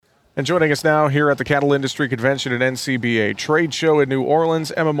And joining us now here at the Cattle Industry Convention and NCBA Trade Show in New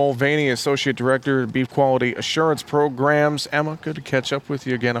Orleans, Emma Mulvaney, Associate Director of Beef Quality Assurance Programs. Emma, good to catch up with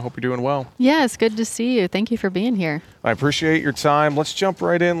you again. I hope you're doing well. Yes, good to see you. Thank you for being here. I appreciate your time. Let's jump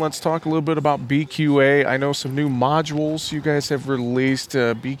right in. Let's talk a little bit about BQA. I know some new modules you guys have released,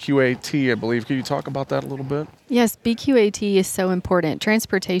 BQAT, I believe. Can you talk about that a little bit? Yes, BQAT is so important.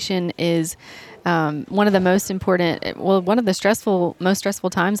 Transportation is one of the most important, one of the most stressful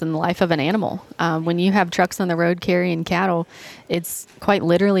times in the life of an animal. When you have trucks on the road carrying cattle, it's quite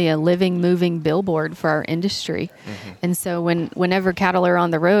literally a living, moving billboard for our industry. Mm-hmm. And so whenever cattle are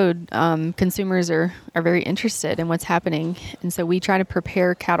on the road, consumers are very interested in what's happening. And so we try to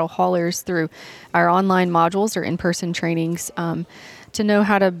prepare cattle haulers through our online modules or in-person trainings to know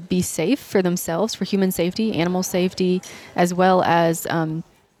how to be safe for themselves, for human safety, animal safety, as well as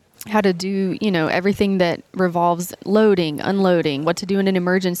how to do, everything that revolves loading, unloading, what to do in an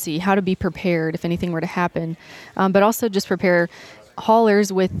emergency, how to be prepared if anything were to happen, but also just prepare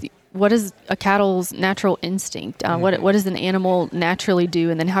haulers with what is a cattle's natural instinct, what does an animal naturally do,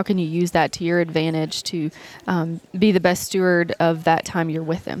 and then how can you use that to your advantage to be the best steward of that time you're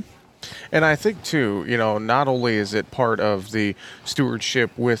with them. And I think, too, not only is it part of the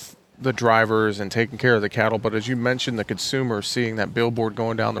stewardship with the drivers and taking care of the cattle, but as you mentioned, the consumer seeing that billboard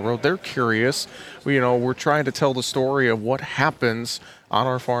going down the road, they're curious. We're trying to tell the story of what happens on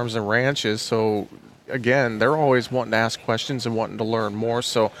our farms and ranches. So again, they're always wanting to ask questions and wanting to learn more.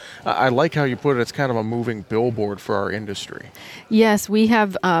 So I like how you put it. It's kind of a moving billboard for our industry. Yes, we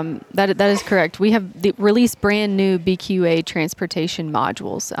have, that is correct. We have released brand new BQA transportation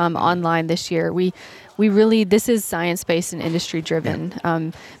modules online this year. We really, this is science-based and industry-driven.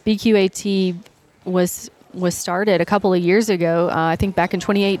 BQAT was started a couple of years ago, I think back in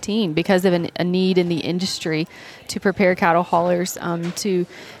 2018, because of a need in the industry to prepare cattle haulers to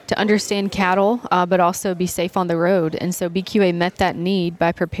understand cattle, but also be safe on the road. And so BQA met that need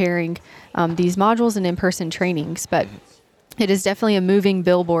by preparing these modules and in-person trainings. But it is definitely a moving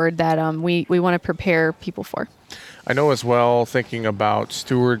billboard that we want to prepare people for. I know as well, thinking about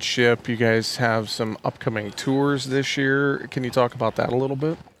stewardship, you guys have some upcoming tours this year. Can you talk about that a little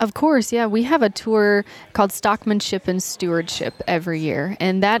bit? Of course, yeah. We have a tour called Stockmanship and Stewardship every year,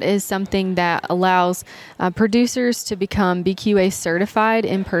 and that is something that allows producers to become BQA certified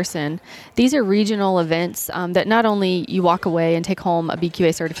in person. These are regional events that not only you walk away and take home a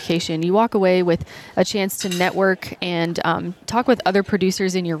BQA certification, you walk away with a chance to network and talk with other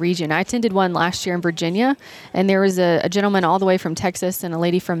producers in your region. I attended one last year in Virginia, and there was a gentleman all the way from Texas and a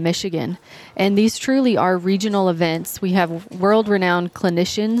lady from Michigan. And these truly are regional events. We have world-renowned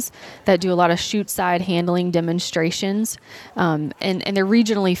clinicians that do a lot of chute side handling demonstrations, and they're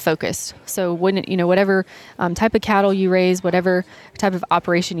regionally focused. So whatever type of cattle you raise, whatever type of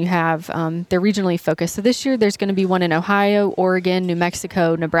operation you have, they're regionally focused. So this year there's going to be one in Ohio, Oregon, New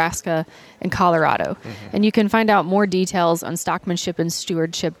Mexico, Nebraska, and Colorado. Mm-hmm. And you can find out more details on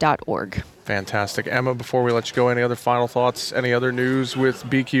stockmanshipandstewardship.org. Fantastic. Emma, before we let you go, any other final thoughts, any other news with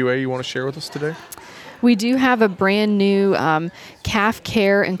BQA you want to share with us today? We do have a brand new calf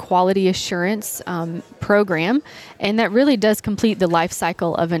care and quality assurance program, and that really does complete the life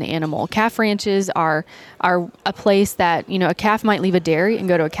cycle of an animal. Calf ranches are a place that, a calf might leave a dairy and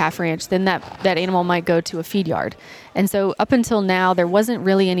go to a calf ranch, then that animal might go to a feed yard. And so up until now, there wasn't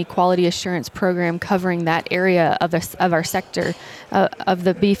really any quality assurance program covering that area of our sector of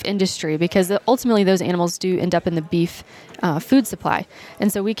the beef industry, because ultimately those animals do end up in the beef food supply.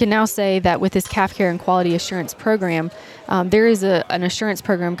 And so we can now say that with this calf care and quality assurance program, there is an assurance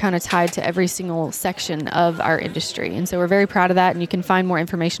program kind of tied to every single section of our industry. And so we're very proud of that, and you can find more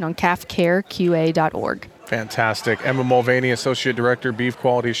information on calfcareqa.org. Fantastic. Emma Mulvaney, Associate Director, Beef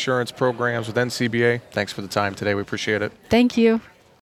Quality Assurance Programs with NCBA. Thanks for the time today. We appreciate it. Thank you.